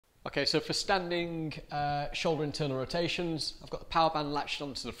Okay, so for standing shoulder internal rotations, I've got the power band latched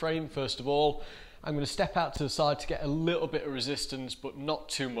onto the frame first of all. I'm going to step out to the side to get a little bit of resistance, but not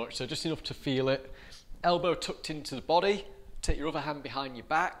too much, so just enough to feel it. Elbow tucked into the body, take your other hand behind your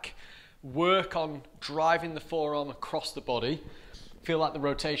back, work on driving the forearm across the body. Feel like the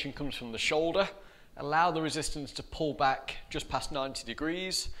rotation comes from the shoulder. Allow the resistance to pull back just past 90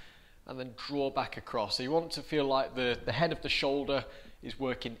 degrees and then draw back across. So you want to feel like the head of the shoulder is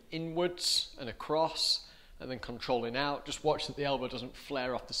working inwards and across and then controlling out. Just watch that the elbow doesn't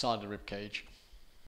flare off the side of the rib cage.